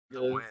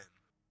to win.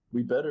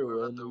 We better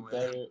We're win. about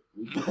to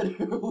We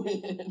better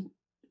win.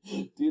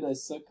 Dude, I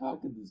suck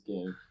cock at this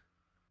game.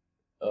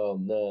 Oh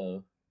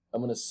no.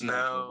 I'm gonna snipe.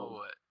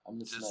 No. I'm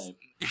gonna snipe.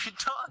 You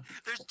don't.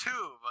 There's two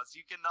of us.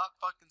 You cannot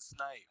fucking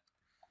snipe.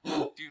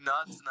 Do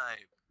not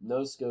snipe.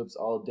 No scopes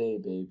all day,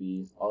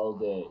 baby. All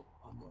day.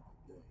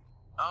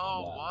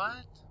 Oh, Yeah.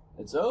 what?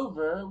 It's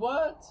over.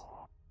 What?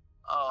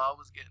 Oh, I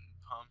was getting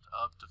pumped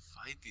up to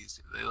fight these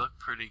two. They look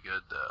pretty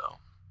good, though.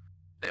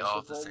 They all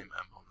have the same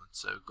emblem.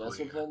 It's so cool. Guess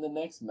we're playing the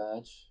next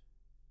match.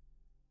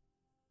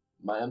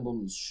 My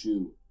emblem is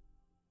shoe.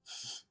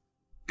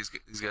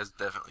 These guys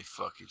definitely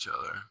fuck each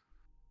other.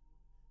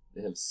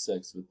 They have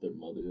sex with their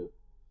mother.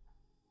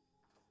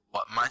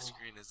 What? My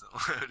screen isn't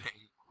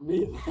loading.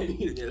 Me,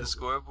 Did the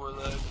scoreboard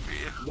load for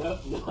you? No.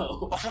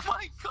 Oh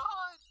my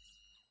god!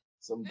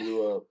 Some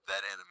blew up.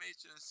 That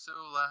animation is so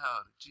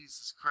loud.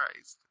 Jesus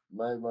Christ.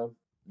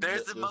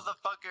 There's a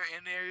motherfucker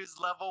in there who's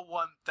level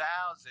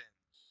 1000.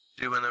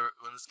 Dude, when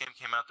this game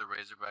came out, the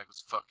Razorback was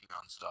fucking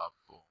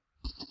unstoppable.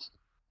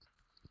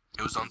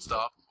 It was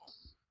unstoppable.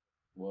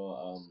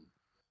 Well,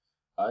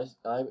 I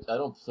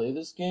don't play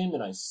this game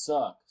and I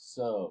suck,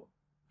 so.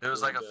 It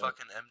was like a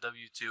fucking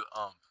MW2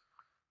 ump.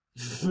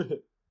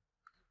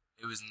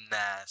 It was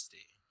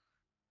nasty.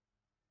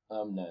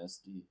 I'm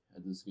nasty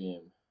at this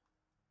game.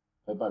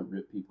 I hope I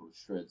rip people to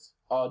shreds.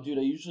 Oh, dude,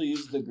 I usually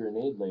use the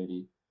grenade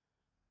lady.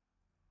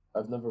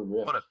 I've never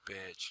ripped. What a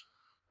bitch.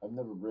 I've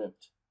never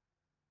ripped.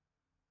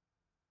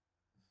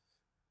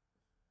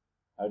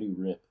 How do you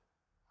rip?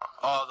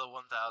 Oh, the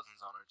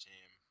 1000's on our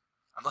team.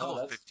 I'm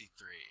level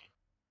 53.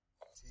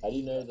 How do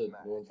you know that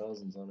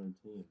 1000's on our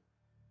team?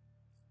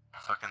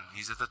 Fucking,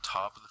 he's at the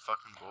top of the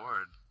fucking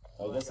board.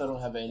 I guess I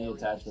don't have any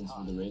attachments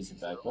for the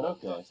Razorback, but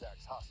okay.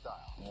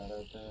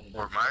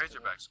 Or my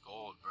Razorback's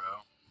gold, bro.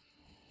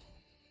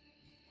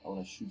 I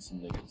wanna shoot some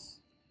niggas.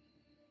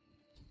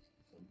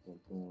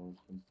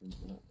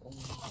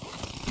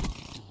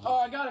 Oh,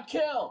 I got a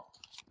kill!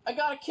 I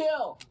got a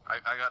kill! I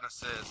got an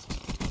assist.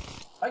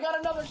 I got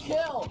another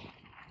kill!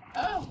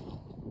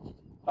 Oh!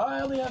 I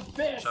only have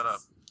fists! Shut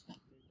up.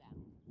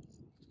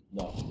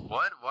 No.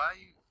 What? Why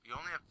you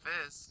only have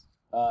fists?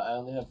 I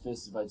only have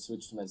fists if I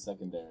switch to my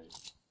secondary.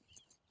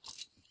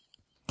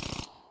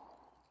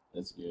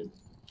 That's good.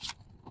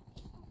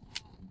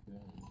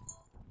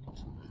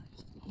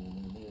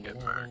 Get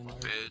murked,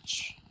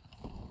 bitch.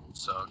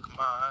 Suck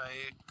my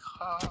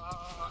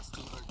cock.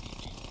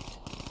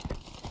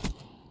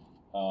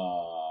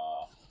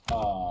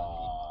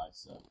 I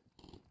suck.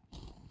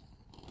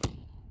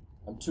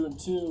 I'm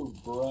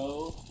 2-2,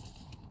 bro.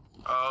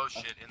 Oh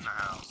shit! In the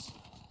house.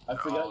 I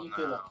forgot all you in the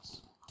can.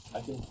 house.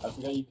 I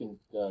forgot you can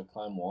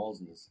climb walls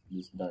in this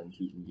darn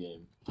shooting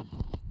game.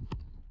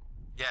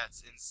 Yeah,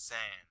 it's insane.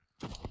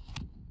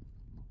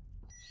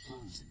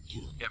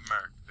 Get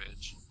murked,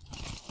 bitch.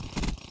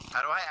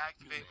 How do I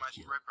activate my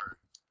stripper?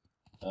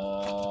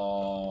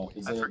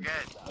 Is I it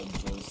forget. a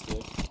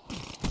joystick?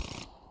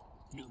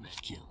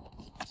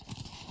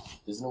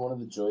 Isn't it one of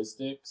the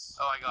joysticks?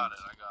 Oh, I got it.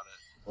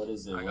 What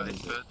is it? I got What it. is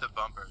It's it? both the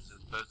bumpers.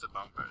 It's both the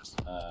bumpers.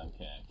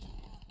 Okay.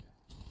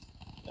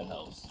 That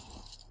helps.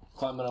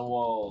 Climbing on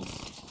walls.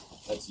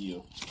 That's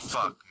you.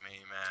 Fuck me,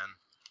 man.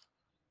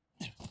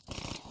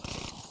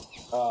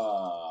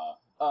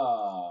 I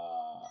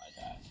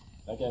died.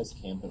 That guy's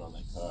camping on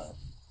that car.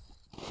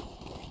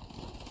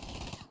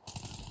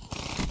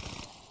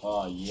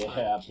 Oh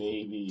yeah,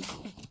 baby.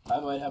 I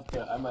might have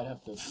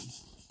to.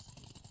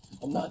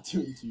 I'm not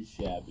doing too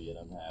shabby, and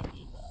I'm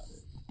happy about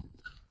it.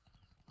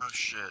 Oh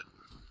shit.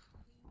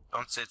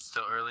 Don't say it's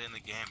still early in the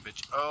game,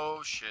 bitch.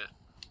 Oh shit.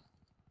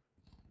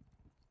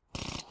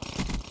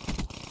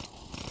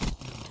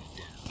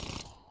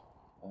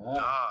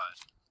 God.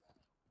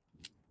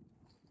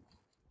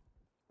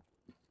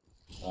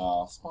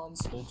 Spawn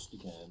switched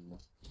again.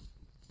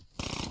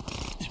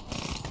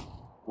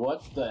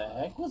 What the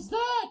heck was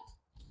that?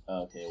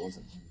 Okay, it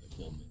wasn't him that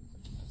killed me.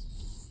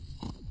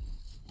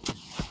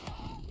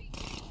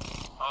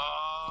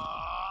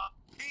 Oh,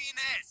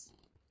 penis!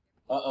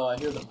 Uh-oh, I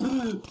hear the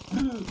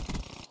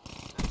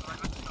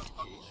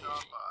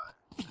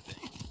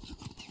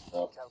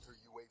Oh. Counter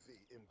UAV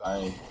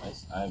inbound.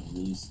 I have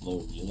really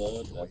slow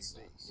reload. That's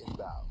UAV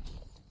inbound.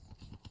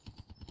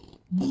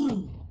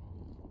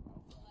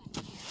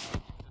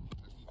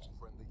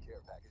 Friendly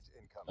care package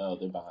incoming. Oh,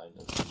 they're behind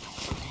us.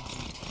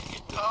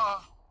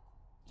 Oh.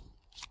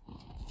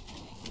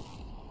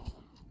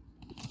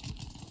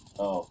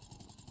 Oh.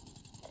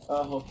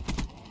 Oh.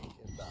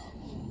 Inbound.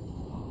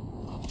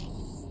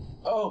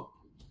 Oh!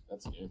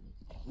 That scared me.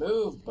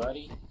 Move,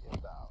 buddy.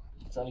 Inbound.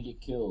 I'm trying to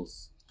get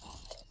kills.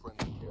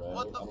 Friendly care Right?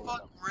 What the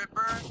fuck,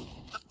 Ripper?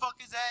 The fuck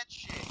is that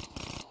shit?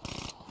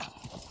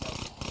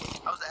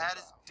 I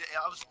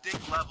was dick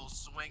level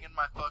swinging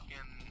my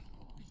fucking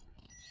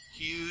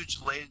huge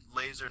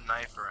laser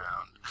knife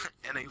around,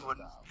 and he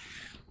wouldn't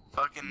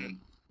fucking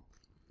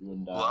You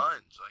wouldn't die.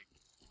 lunge. Like,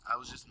 I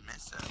was just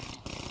missing.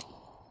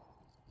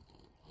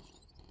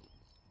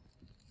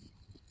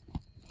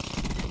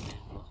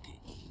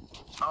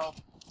 Oh,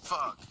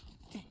 fuck.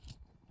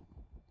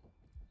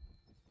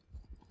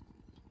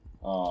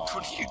 Oh.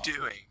 What are you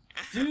doing?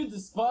 Dude, the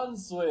spawn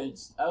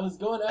switched. I was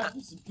going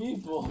after some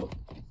people.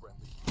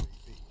 Friendly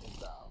UAV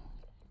inbound.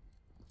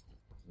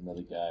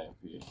 Another guy up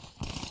here.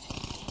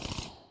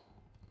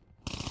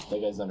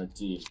 That guy's on our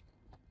team.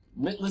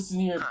 Listen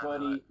here,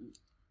 buddy.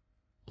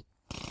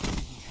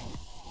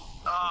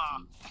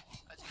 Ah!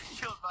 I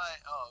just killed my.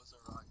 Oh, it was a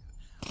rocket.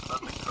 I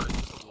thought the card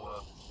was a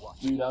wolf.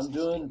 Dude, I'm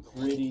doing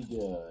pretty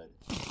good.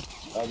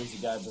 Oh, there's a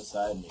guy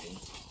beside me.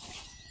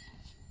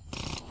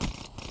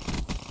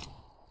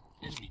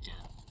 Enemy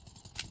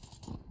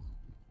down.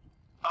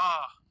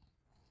 Ah!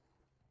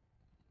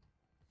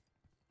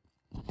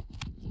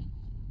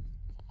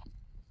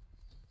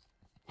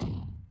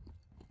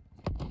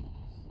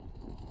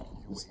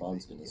 The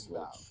spawn's gonna switch.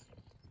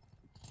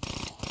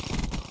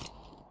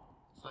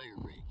 Fire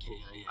rate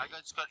KIA. I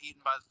just got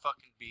eaten by the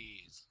fucking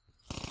bees.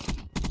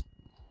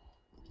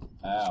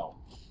 Ow.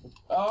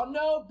 Oh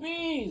no,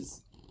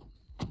 bees!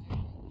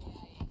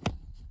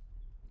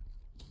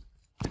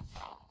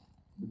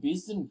 The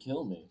bees didn't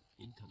kill me.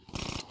 Incoming.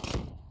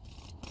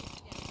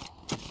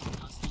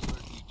 Hostile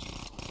RPG.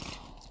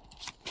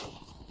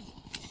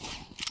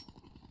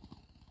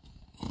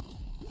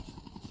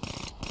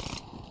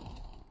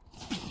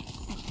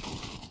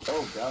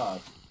 Oh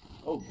god.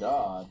 Oh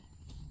god.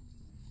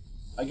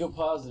 I go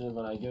positive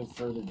and I go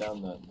further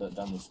down the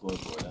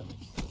scoreboard. That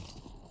makes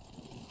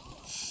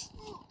sense.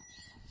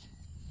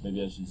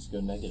 Maybe I should just go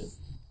negative.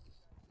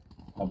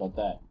 How about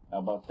that? How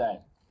about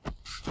that?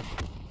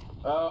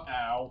 Oh,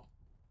 ow.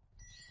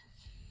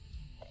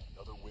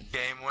 Another win.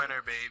 Game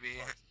winner,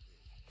 baby.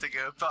 To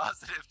go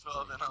positive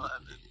 12 and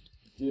 11.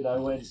 Dude, I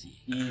went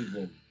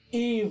even.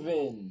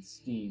 Even,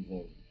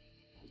 Steven.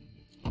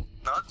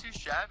 Not too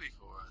shabby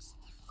for us.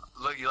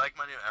 Look, you like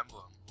my new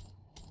emblem?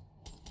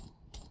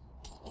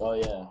 Oh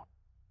yeah.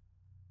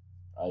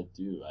 I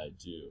do.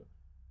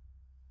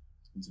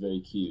 It's very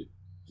cute.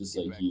 Just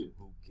like you.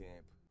 Boot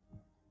camp.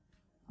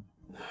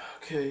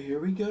 Okay, here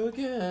we go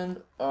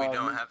again. We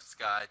don't have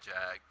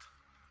Skyjacked.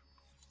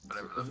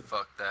 Whatever the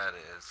fuck that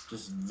is.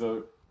 Just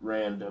vote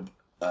random.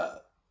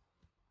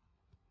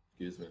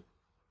 Excuse me.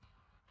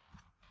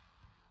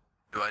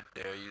 Do I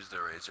dare use the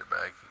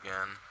Razorback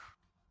again?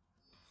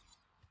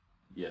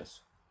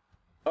 Yes.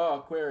 Oh,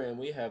 aquarium,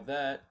 we have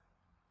that.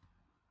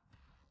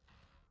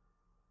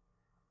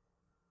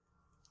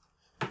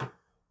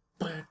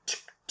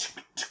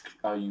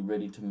 Are you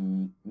ready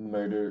to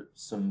murder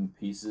some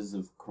pieces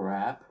of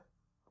crap?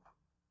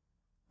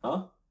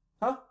 Huh?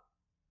 Huh?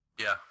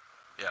 Yeah,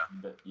 yeah.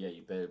 But yeah,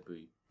 you better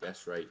be.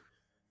 That's right.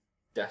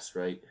 That's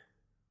right.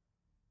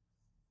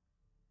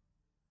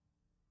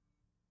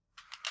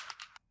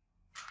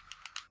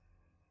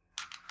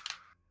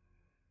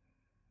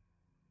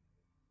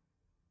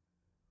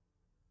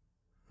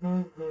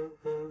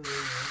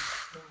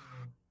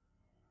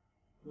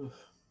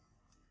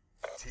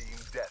 Team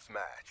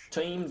deathmatch.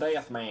 Team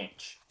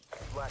deathmatch.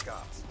 Black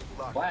Ops.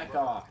 Lock Black and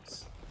load.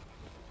 Ops.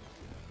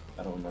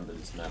 I don't remember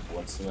this map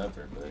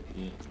whatsoever, but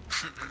yeah.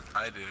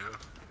 I do.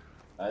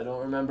 I don't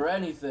remember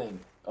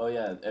anything. Oh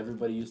yeah,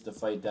 everybody used to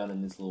fight down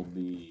in this little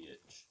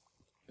beach.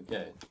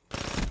 Okay.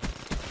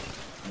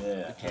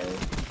 Yeah. Ho.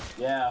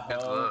 Yeah.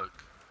 Good Ho. look.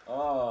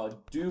 Oh,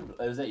 dude,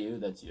 is that you?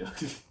 That's you.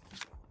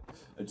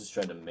 I just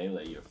tried to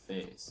melee your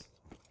face.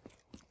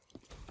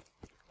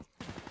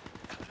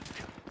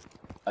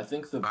 I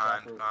think the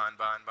Behind, proper... behind.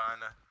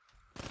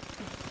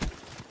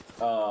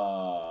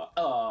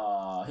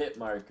 hit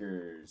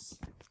markers.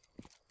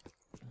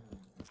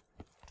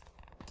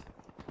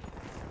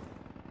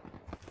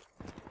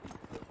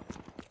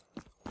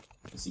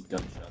 I see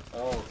gunshots.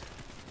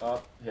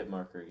 Oh, hit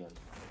marker again.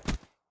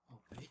 Oh,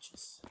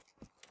 bitches.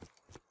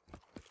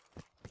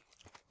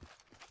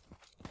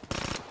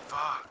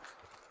 Fuck.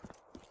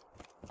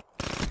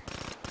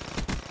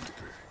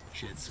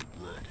 Shed some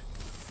blood.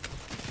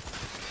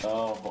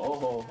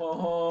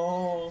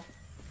 Oh.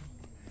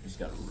 Just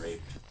got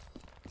raped.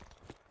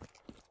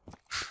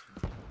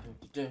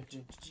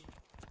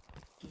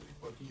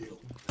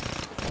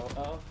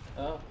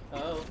 Oh.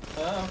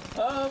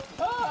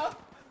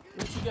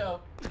 Where'd she go?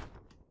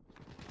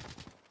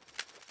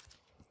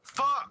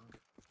 Fuck!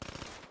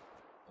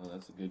 Oh,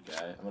 that's a good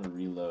guy. I'm gonna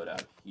reload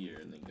out here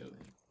and then go in.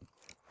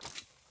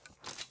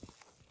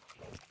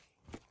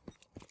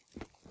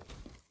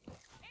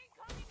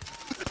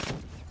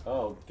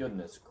 Oh,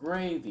 goodness.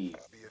 Gravy.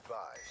 Be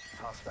advised.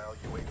 Hostile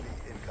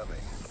UAV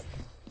incoming.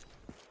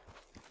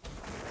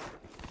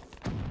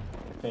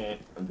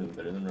 I'm doing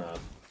better than Rob.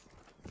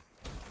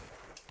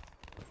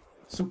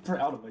 So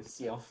proud of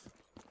myself.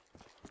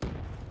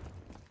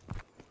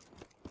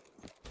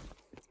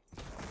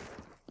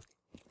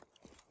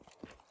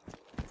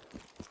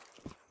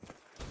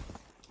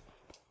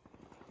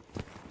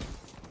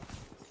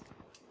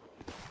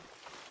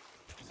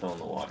 Fell in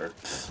the water.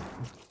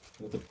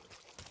 What the...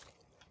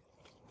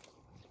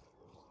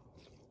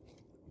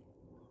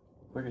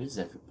 Where is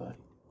everybody?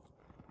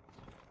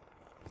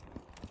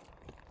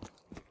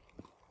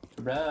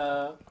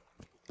 Bro.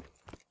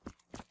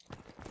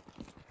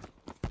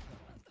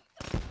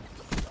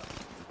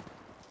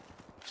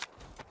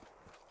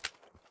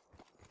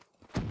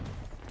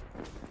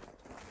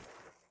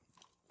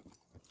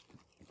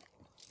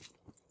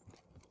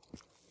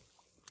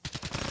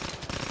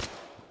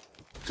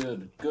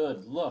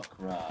 Good look,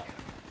 Rob.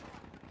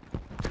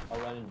 I'll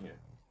run in here.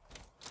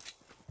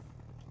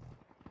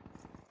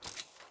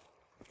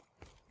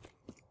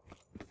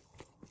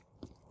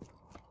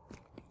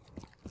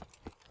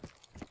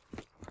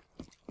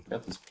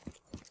 Got this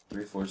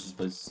 3 Forces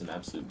places an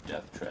absolute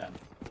death trap.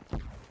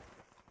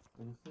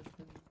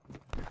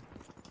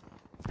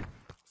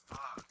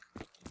 Fuck.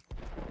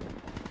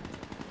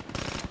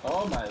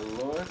 Oh my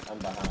lord, I'm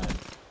behind.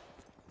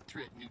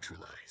 Threat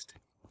neutralized.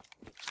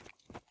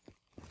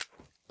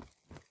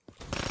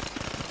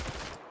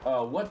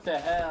 Oh, what the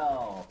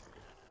hell?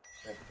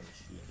 That kind of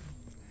shit.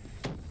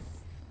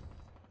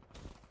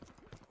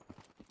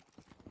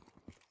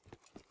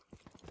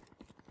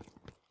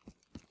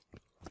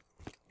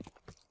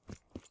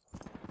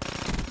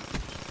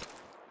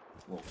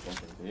 Little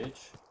fucking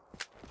bitch.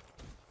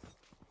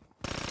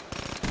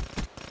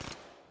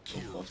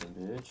 Little fucking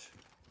bitch.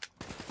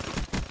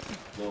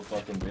 Little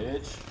fucking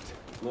bitch.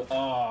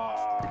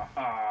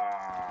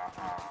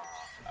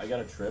 I got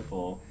a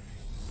triple.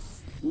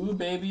 Ooh,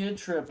 baby, a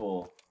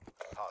triple.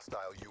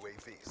 Hostile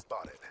UAV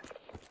spotted.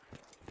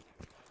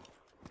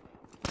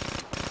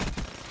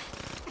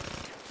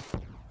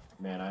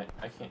 Man, I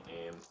can't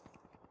aim.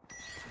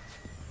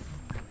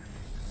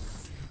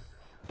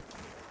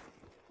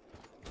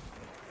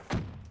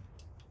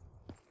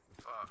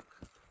 Fuck.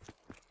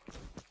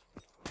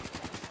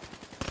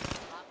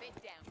 Pop it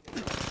down.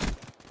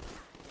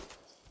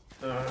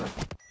 Ugh.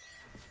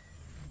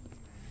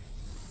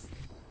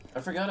 I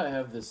forgot I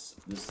have this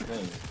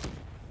thing.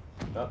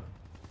 Oh,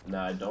 no,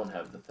 I don't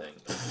have the thing.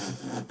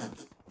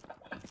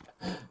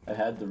 I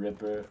had the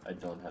Ripper. I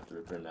don't have the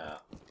Ripper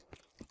now.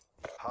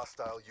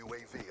 Hostile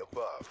UAV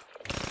above.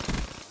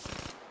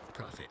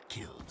 Prophet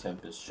killed.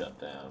 Tempest shut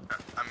down.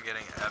 I'm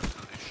getting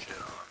absolute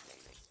shit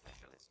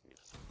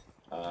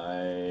on.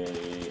 I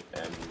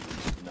am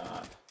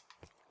not.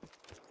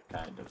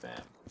 Kind of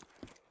am.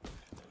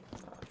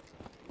 Not.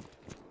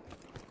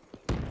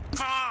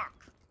 Fuck!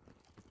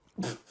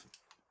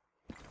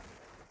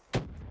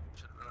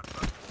 Should've been a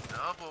fucking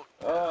double.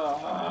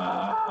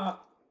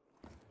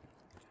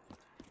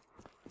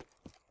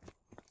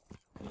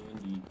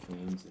 Candy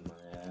canes in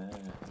my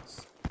ass.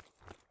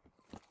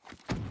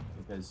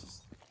 You guys just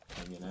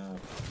hanging out.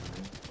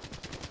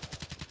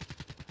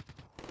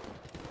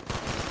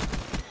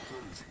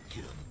 Closing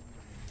kill.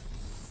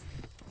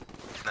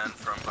 And then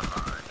from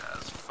behind,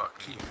 as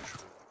fucking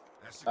usual.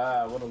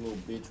 Ah, what a little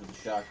bitch with a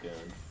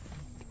shotgun.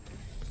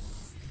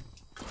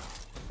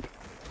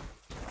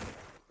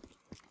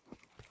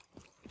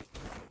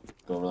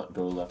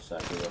 Go left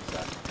side, go left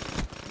side.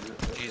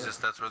 Jesus,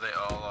 that's where they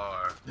all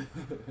are.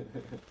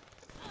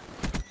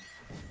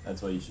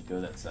 That's why you should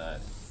go that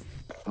side.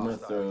 I'm gonna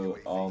throw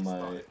all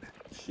my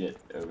shit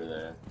over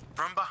there.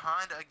 From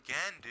behind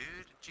again,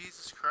 dude.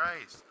 Jesus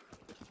Christ.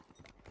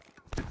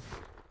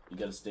 You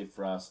gotta stay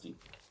frosty.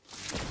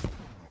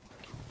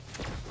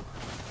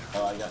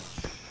 Oh, I got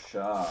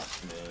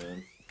shocked,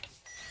 man.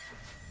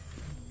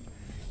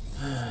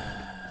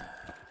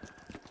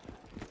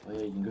 Oh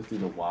yeah, you can go through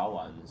the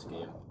Wawa in this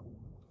game.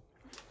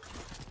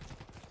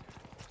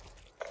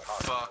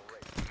 Fuck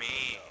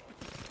me.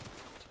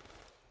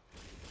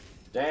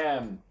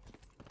 Damn!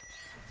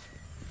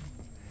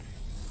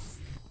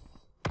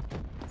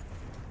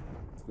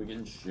 We're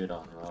getting shit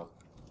on, Rob.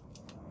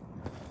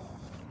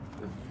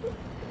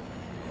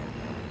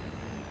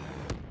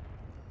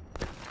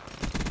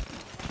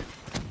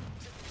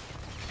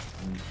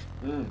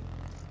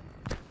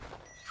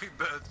 We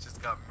both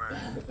just got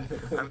murdered.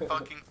 I'm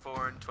fucking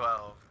 4 and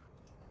 12.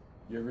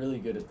 You're really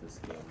good at this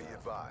game, Be man.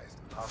 advised.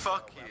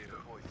 Fuck Hostile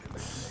you.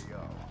 poison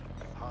AO.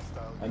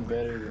 Hostile I'm UAV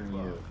better than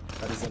above. you.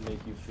 How does that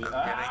make you feel? I'm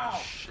Ow!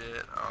 getting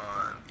shit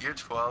on. You're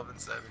 12 and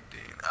 17.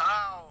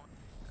 Ow!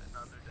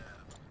 Another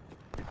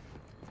dab.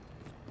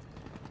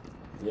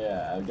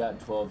 Yeah, I've got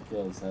 12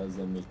 kills. How does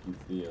that make you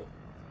feel?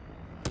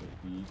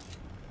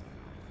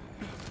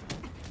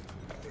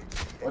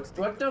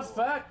 What the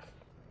fuck?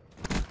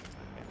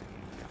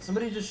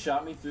 Somebody just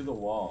shot me through the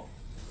wall.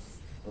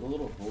 What a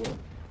little whore.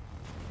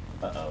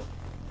 Uh-oh.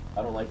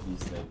 I don't like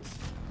these things.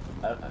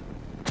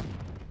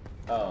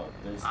 Oh,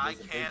 there's I a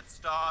big... can't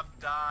stop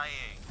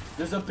dying.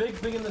 There's a big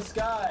thing in the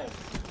sky!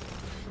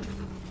 Be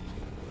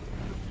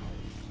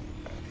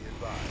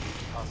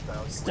advised.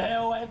 Hostile Stay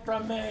away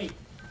from me!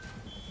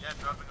 Yeah,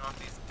 dropping off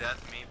these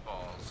death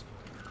meatballs.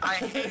 I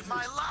hate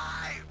my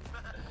life!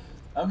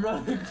 I'm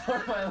running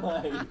for my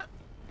life.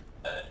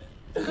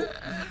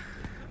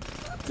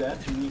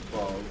 Death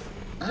meatballs.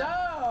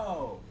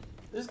 No!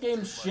 This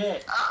game's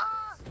shit.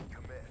 Ah!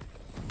 commit.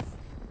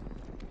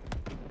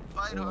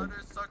 Fight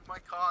harder, suck my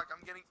cock.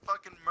 I'm getting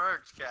fucking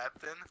murked,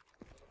 Captain.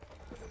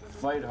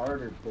 Fight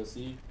harder,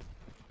 pussy.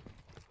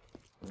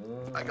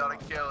 I got a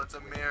kill. It's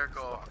a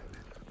miracle.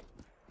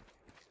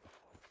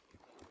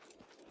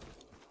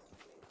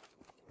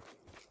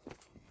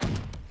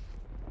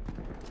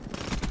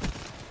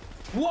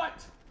 What?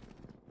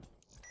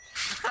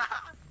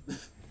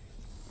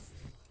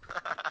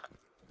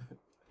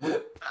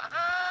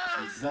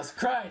 Jesus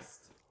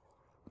Christ!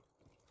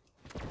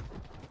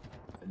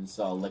 I And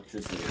saw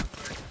electricity.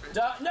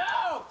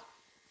 No!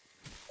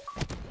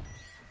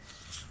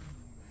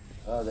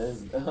 Oh,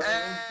 there's Bo.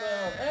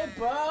 Hey,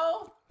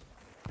 Bo!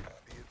 Be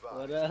advised,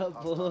 What up,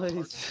 hostile boys?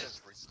 hardened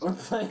sentry We're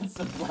spotted. playing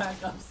some Black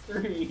Ops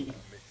 3. Mission failed.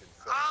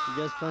 You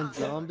guys playing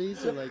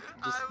zombies or like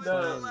just I was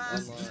No, the playing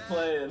last online? just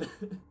playing.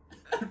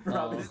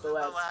 Probably This is the the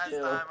last last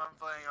kill. time I'm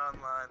playing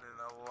online in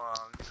a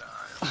long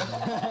time.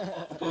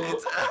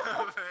 It's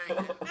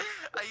over.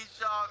 You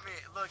shot me.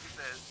 Look at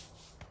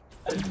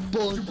this.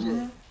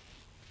 Bullshit.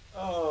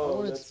 Oh, I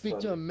want to that's speak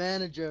to a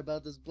manager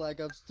about this Black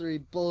Ops 3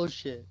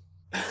 bullshit.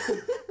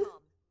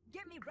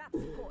 Get me rap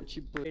support. But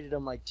you traded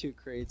him like 2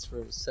 crates for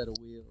a set of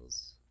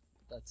wheels.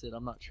 That's it.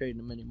 I'm not trading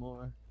them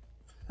anymore.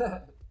 He's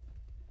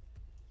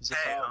a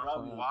Hey, fun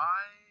Robbie, clown. why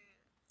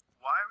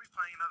are we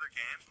playing another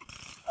game?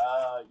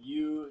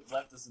 You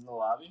left us in the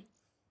lobby.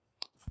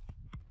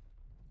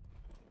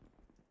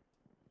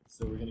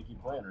 So we're gonna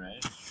keep playing,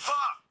 right?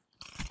 Fuck!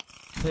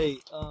 Hey,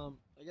 I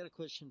got a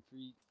question for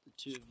you, the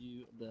two of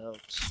you about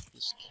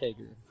this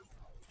kegger.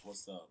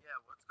 What's up? Yeah,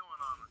 what's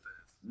going on with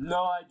this?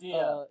 No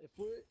idea.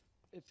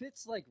 If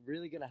it's like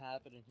really gonna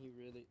happen and he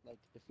really like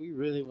if we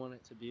really want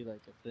it to be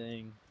like a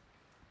thing,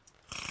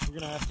 we're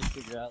gonna have to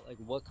figure out like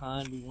what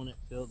kind we want it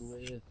filled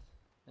with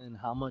and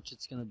how much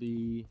it's gonna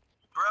be.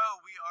 Bro,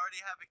 we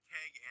already have a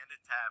keg and a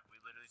tap. We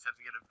literally just have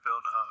to get it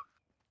filled up.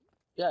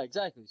 Yeah,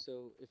 exactly.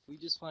 So if we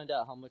just find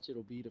out how much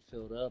it'll be to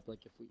fill it up,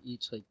 like if we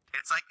each like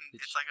It's like $100.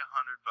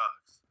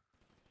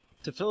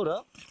 to fill it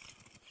up,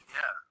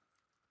 Yeah.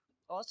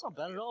 oh that's not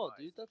bad at all,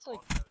 dude. That's like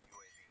Hostile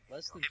UAV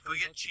less than. If we 20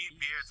 get bucks a cheap piece.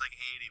 beer, it's like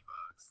 $80.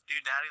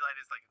 Dude, Natty Light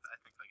is like I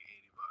think like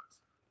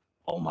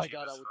 $80. Oh my cheap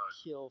god, I as would fuck.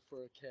 kill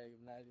for a keg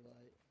of Natty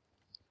Light.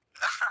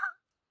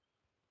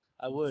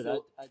 I would.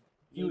 Kill-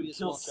 You maybe would a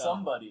kill small child.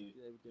 somebody.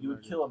 Yeah, we did You would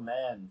murder. kill a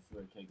man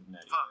for a keg of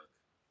natty. Fuck.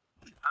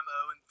 I'm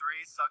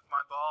 0-3. Suck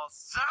my balls.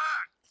 Suck.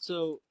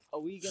 So, are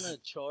we gonna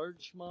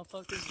charge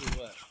motherfuckers or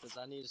what? Because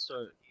I need to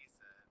start. He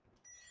said.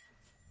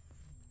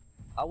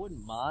 I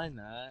wouldn't mind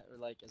that, or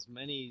like as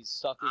many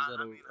suckers I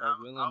that mean, are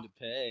willing to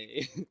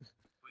pay.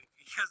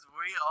 Because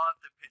we all have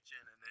to pitch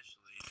in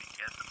initially to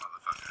get the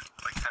motherfucker.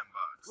 Like $10.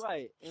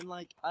 Right, and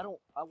like I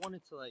want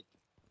it to like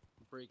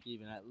break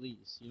even at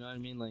least. You know what I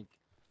mean? Like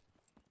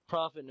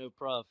profit, no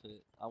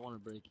profit. I want to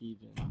break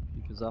even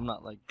because I'm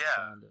not like Yeah.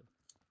 trying to.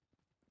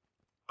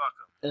 Fuck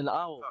 'em. And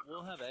Fuck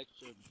we'll have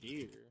extra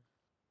beer.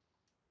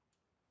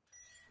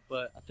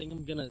 But I think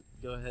I'm gonna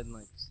go ahead and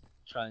like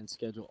try and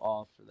schedule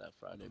off for that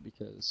Friday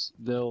because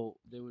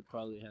they would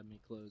probably have me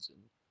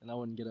closing, and I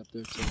wouldn't get up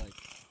there till like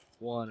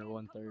 1 or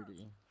 1:30. Yeah,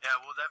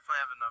 we'll definitely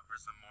have enough for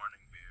some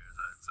morning beers,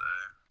 I'd say.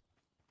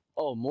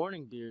 Oh,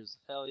 morning beers,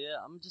 hell yeah!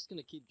 I'm just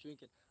gonna keep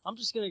drinking. I'm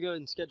just gonna go ahead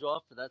and schedule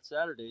off for that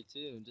Saturday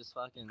too, and just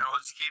fucking. And we'll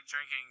just keep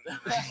drinking.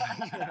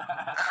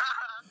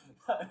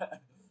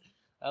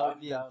 That would I'm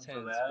be down for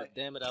intense, that. but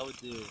damn it, I would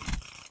do it.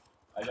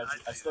 I got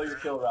you. I stole your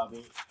kill,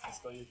 Robbie. I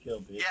stole your kill,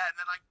 bitch. Yeah, and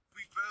then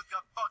we both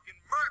got fucking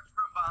murked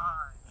from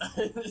behind.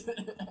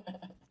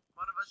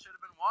 One of us should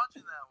have been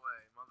watching that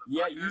way, motherfucker.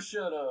 Yeah, you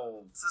should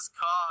have. This is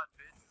COD,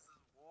 bitch. This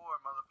is war,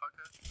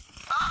 motherfucker.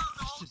 Ah,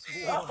 the whole This is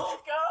team! war. Oh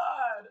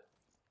God!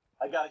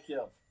 I got a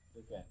kill.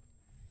 Okay.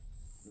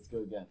 Let's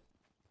go again.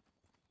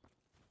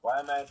 Why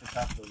am I at the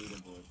top of the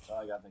leaderboard? Oh,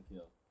 I got the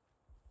kill.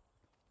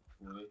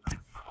 Wait.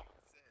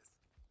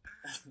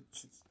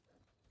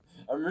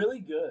 I'm really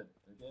good,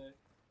 okay?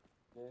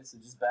 Okay, so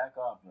just back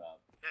off, Rob.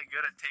 Yeah,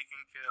 good at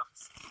taking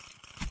kills.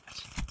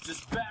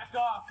 Just back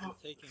off!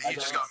 Taking He I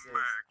just got got assist.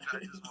 murked. I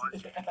just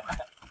watched him.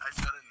 I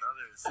just got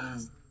another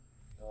assist.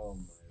 Oh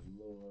my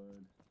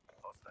lord.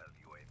 Hostile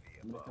UAV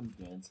I'm gonna above. come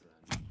dance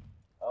around you.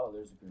 Oh,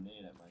 there's a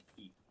grenade at my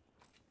feet.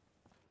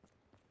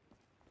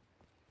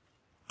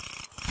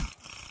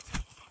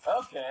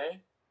 Okay.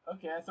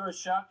 Okay, I throw a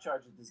shock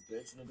charge at this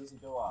bitch and it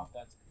doesn't go off.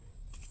 That's cool.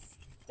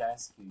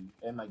 That's cool.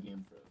 And my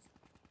game froze.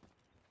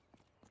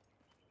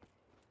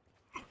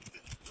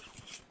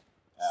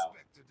 Ow.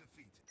 Spectre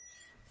defeated.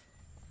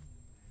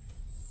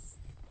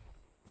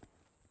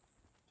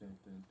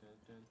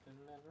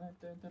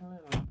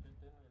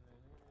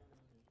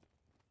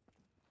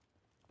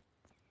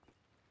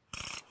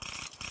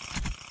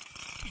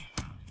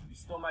 You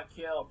stole my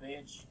kill,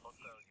 bitch.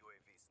 Hostile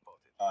UAV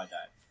spotted. Oh, I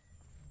died.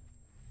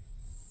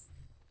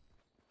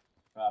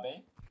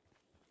 Robbie?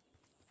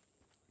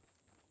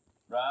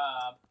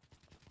 Rob?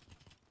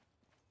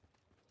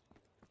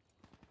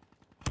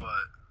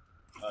 But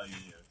Oh, you're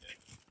here, okay.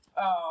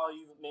 Oh,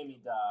 you made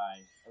me die.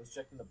 I was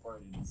checking the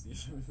party to see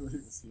if everybody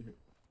was here.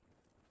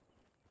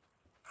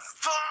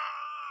 fuck!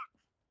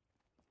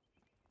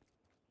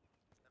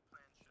 That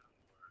plan should have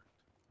worked.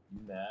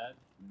 You mad?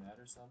 You mad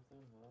or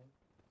something, huh?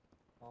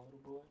 Oh, little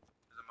boy?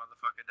 There's a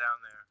motherfucker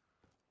down there.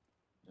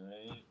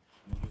 Right?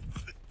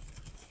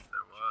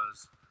 There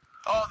was.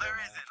 Oh, there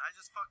isn't. I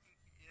just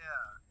fucking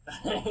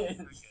yeah. Okay.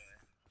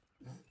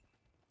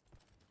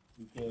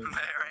 You can't.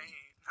 There ain't.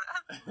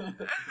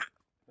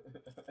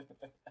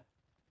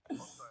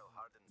 Hostile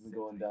hardened We're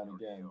going sentry down in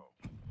again. AO.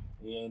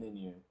 He ain't in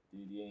here.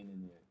 Dude, he ain't in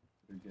here.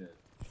 We're good.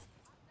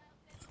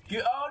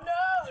 Oh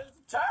no! There's a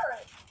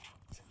turret!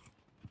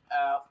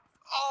 Ow.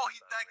 Oh,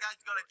 that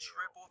guy's got a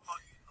triple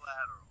fucking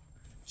collateral.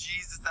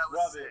 Jesus, that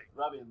was sick.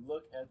 Robbie,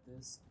 look at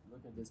this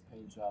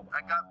paint job. I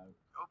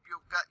hope you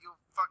got your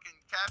fucking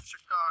capture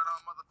card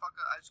on,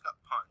 motherfucker. I just got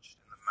punched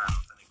in the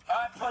mouth.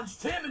 I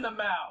punched him in the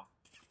mouth.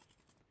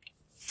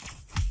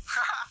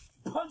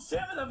 Punched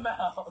him in the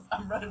mouth.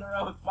 I'm running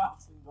around with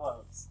boxing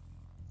gloves.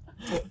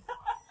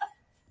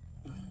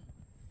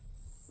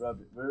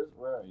 Robbie, where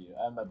are you?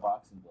 I have my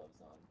boxing gloves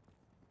on.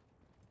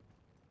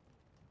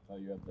 Oh,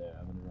 you're up there.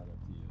 I'm gonna run up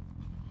to you.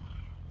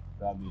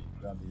 Robbie,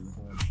 look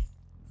around.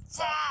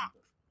 Fuck!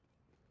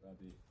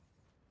 Robbie.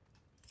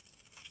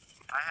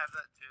 I have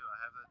that too.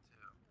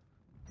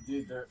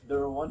 Dude,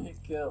 they're a one-hit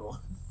kill.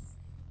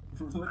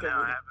 Look I at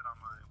know, I me. have it on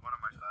one of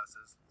my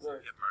glasses.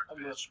 Look, Get murked,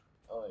 I'm bitch.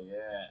 Oh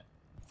yeah.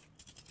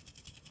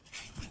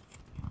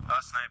 Oh,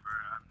 sniper.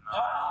 I'm not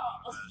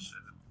Ah! that shit.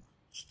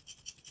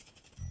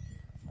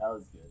 That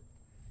was good.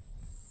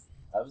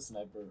 I have a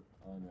sniper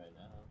on right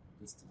now,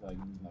 just so I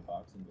can use my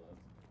boxing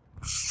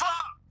gloves.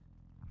 Fuck!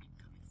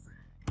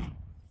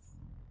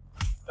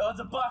 Oh, it's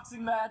a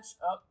boxing match!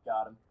 Oh,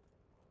 got him.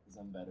 Because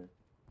I'm better.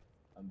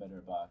 I'm better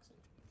at boxing.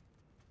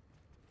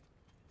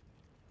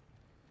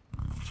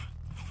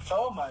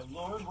 Oh my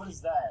lord, what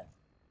is that?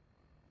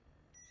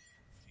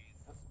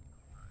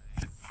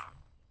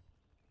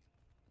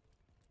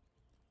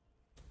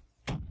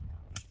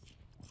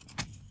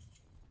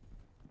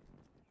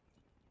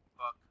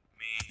 Fuck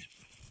me.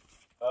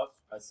 Oh,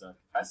 I suck.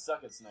 I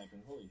suck at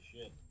sniping, holy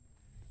shit.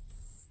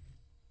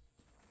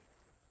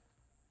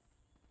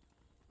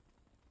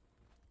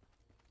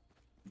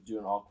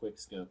 Doing all quick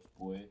scopes,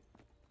 boy.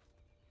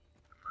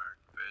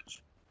 Murked, bitch.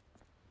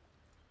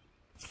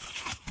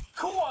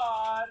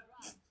 Quad!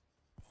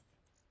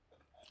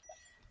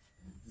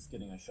 Just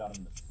kidding, I shot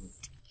him in the foot.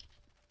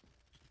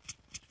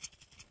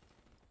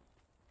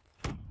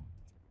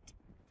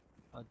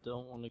 I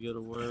don't want to go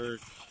to work.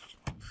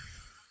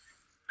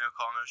 No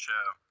call, no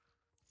show.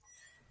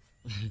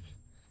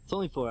 It's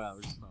only 4 hours,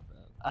 it's not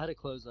bad. I had to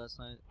close last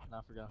night, and I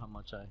forgot how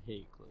much I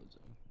hate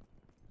closing.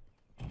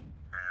 Damn.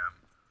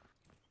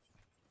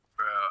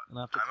 Bro, And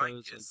I have to I might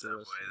close get like the Subway.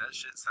 rest of That the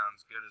shit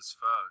sounds good as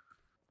fuck.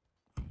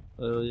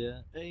 Oh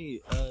yeah. Hey,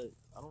 I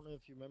don't know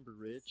if you remember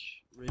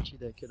Richie,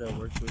 that kid I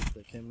worked with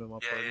that came to my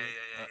Yeah, party.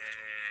 yeah.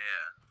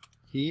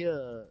 He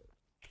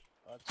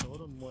I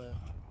told him what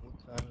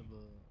kind of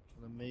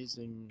an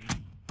amazing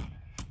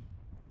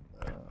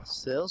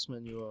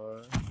salesman you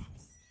are,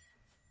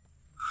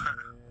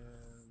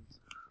 and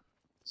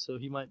so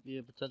he might be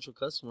a potential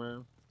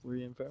customer for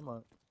you in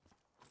Fairmont.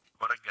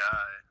 What a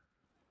guy.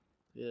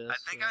 Yeah. I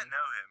think I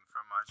know him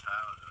from my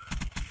childhood.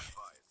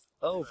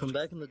 Oh, from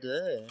back in the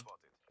day.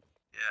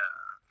 Yeah,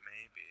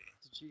 maybe.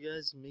 Did you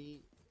guys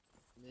meet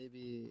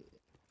maybe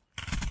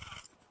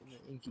in the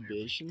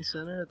incubation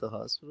center at the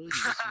hospital? You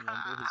just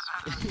remember his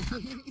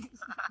face?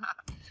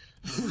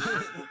 It's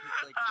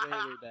like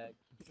way back.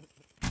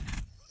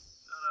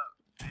 Shut up,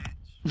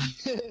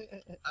 bitch.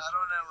 I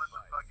don't know what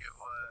the fuck it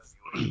was.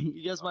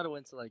 You guys might have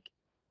went to like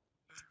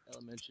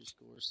elementary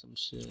school or some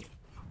shit.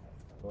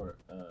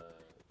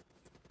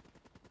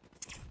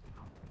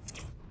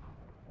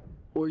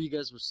 Or you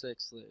guys were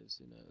sex slaves,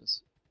 who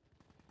knows?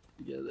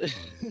 Together. Yeah,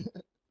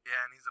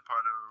 and he's a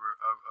part of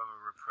a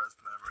repressed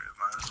memory of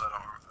mine, so I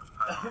don't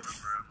remember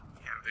him.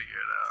 Can't figure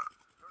it out.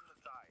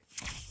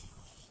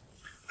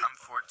 I'm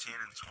 14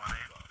 and 20.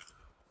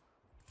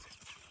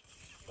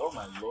 Oh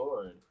my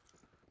lord.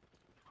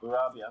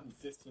 Robbie, I'm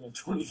 15 and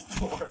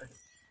 24.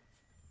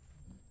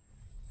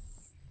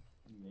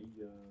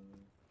 Yeah.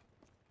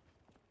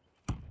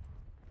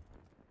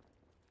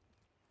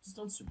 Just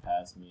don't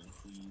surpass me,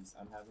 please.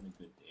 I'm having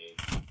a good day.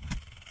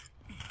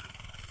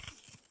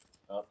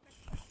 Up.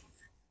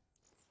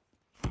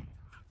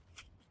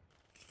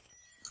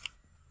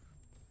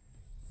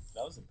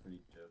 That was a pretty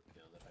dope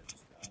kill that I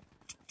just got.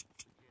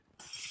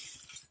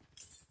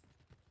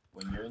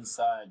 When you're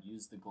inside,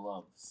 use the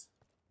gloves.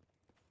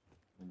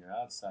 When you're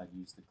outside,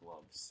 use the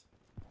gloves.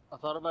 I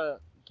thought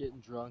about getting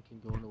drunk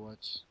and going to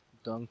watch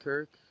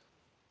Dunkirk,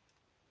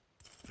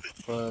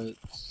 but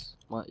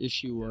my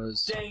issue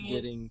was Dang it.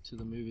 getting to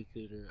the movie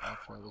theater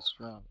after I was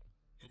drunk.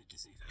 Headed to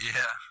see that.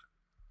 Yeah.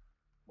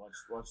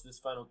 Watch this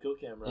final kill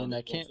camera. And Watch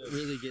I can't this.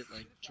 really get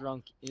like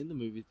drunk in the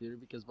movie theater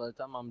because by the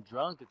time I'm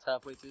drunk, it's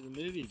halfway through the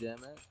movie,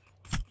 damn it.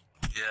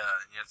 Yeah,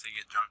 you have to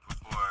get drunk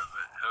before,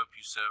 but hope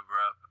you sober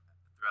up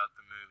throughout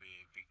the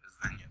movie because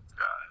then you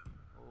thrive.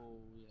 Oh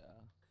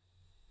yeah.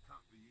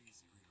 Can't be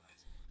easy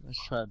realizing.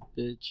 Let's try,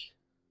 bitch.